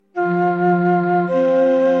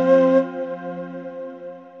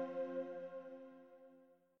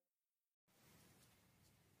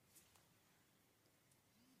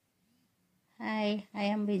Hi, I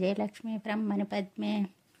am Vijayalakshmi from Manipadme.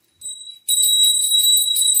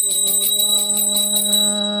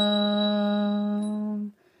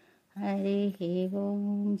 Harihi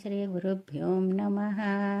Om Shri Gurubhyo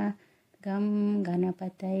Namaha. Gam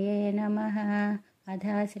Ganapataye Namaha.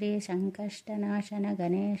 Adha Shri Sankashtanashana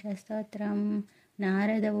Ganesha Stotram.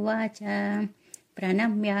 Narada Uvacha.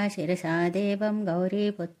 Pranamya Shirasa Devam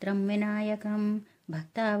Gauri Putram Vinayakam.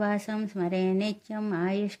 Bhaktavasam smare nityam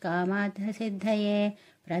ayushkamadha siddhaye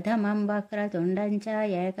pradhamam vakratundam cha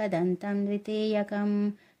ekadantam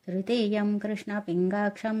dvitiyakam trutiyam krishna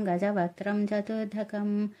pingaksham gajavakram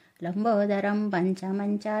chaturdhakam lambodaram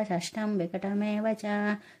panchamam cha shashtam vikatameva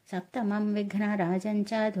cha saptamam vighnarajam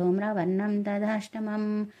cha dhumravannam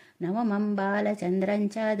tadashtamam navamam balachandram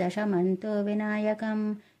cha dashamantu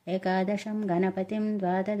vinayakam एकादशं गणपतिं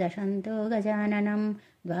द्वादशन्तु गजाननं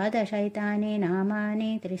द्वादशैतानि नामानि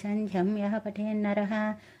त्रिसन्ध्यं यः पठेन्नरः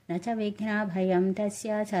न च विघ्नभयं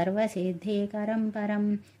तस्य सर्वसिद्धिकरं परं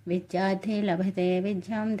विद्याद्धि लभते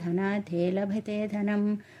विद्यां धनाद्धि लभते धनं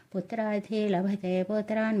पुत्राद्धि लभते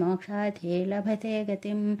पुत्रान् मोक्षाद्धि लभते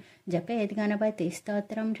गतिं जपेत्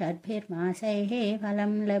गणपतिस्तोत्रं षड्भिर्मासैः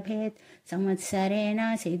फलं लभेत् संवत्सरेण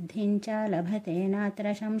सिद्धिं च लभते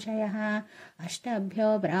नात्र संशयः अष्टभ्यो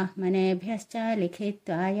ब्राह्मणेभ्यश्च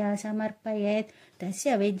लिखित्वा या समर्पयेत् तस्य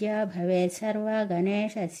विद्या भवेत् सर्वा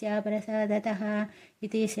गणेशस्य प्रसादतः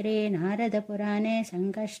इति श्रीनारदपुराणे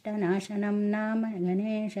संकष्टनाशनं नाम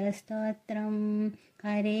गणेशस्तोत्रं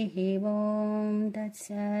हरिः ओं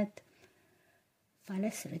तत्सत्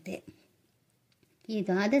ఫలశ్రుతి ఈ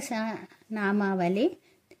ద్వాదశ నామావళి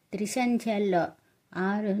త్రిసంధ్యల్లో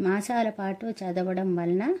 6 మాసాల పాటు చదవడం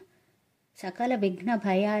వలన సకల విఘ్న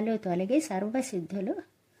భయాలు తొలగి సర్వసిద్ధులు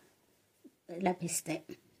లభిస్తాయి.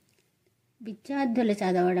 విద్యార్థులు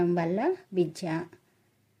చదవడం వల్ల విద్య,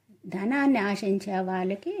 ధనాన్ని ఆశించే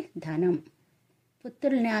వాళ్ళకి ధనం,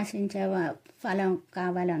 పుత్రుల్ని ఆశించే ఫలం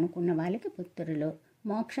కావాలనుకున్న వాళ్ళకి పుత్రులు,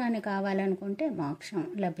 మోక్షాన్ని కావాలనుకుంటే మోక్షం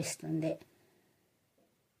లభిస్తుంది.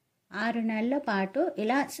 6 నెలల పాటు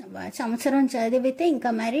ఇలా సంవత్సరం చదివితే ఇంకా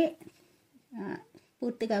మరి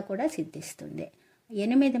పూర్తిగా కూడా సిద్ధిస్తుంది.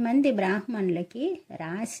 8 మంది బ్రాహ్మణులకి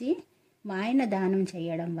రాసి వాయన దానం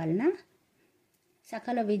చేయడం వలన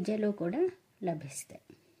సకల విద్యలు కూడా లభిస్తాయి.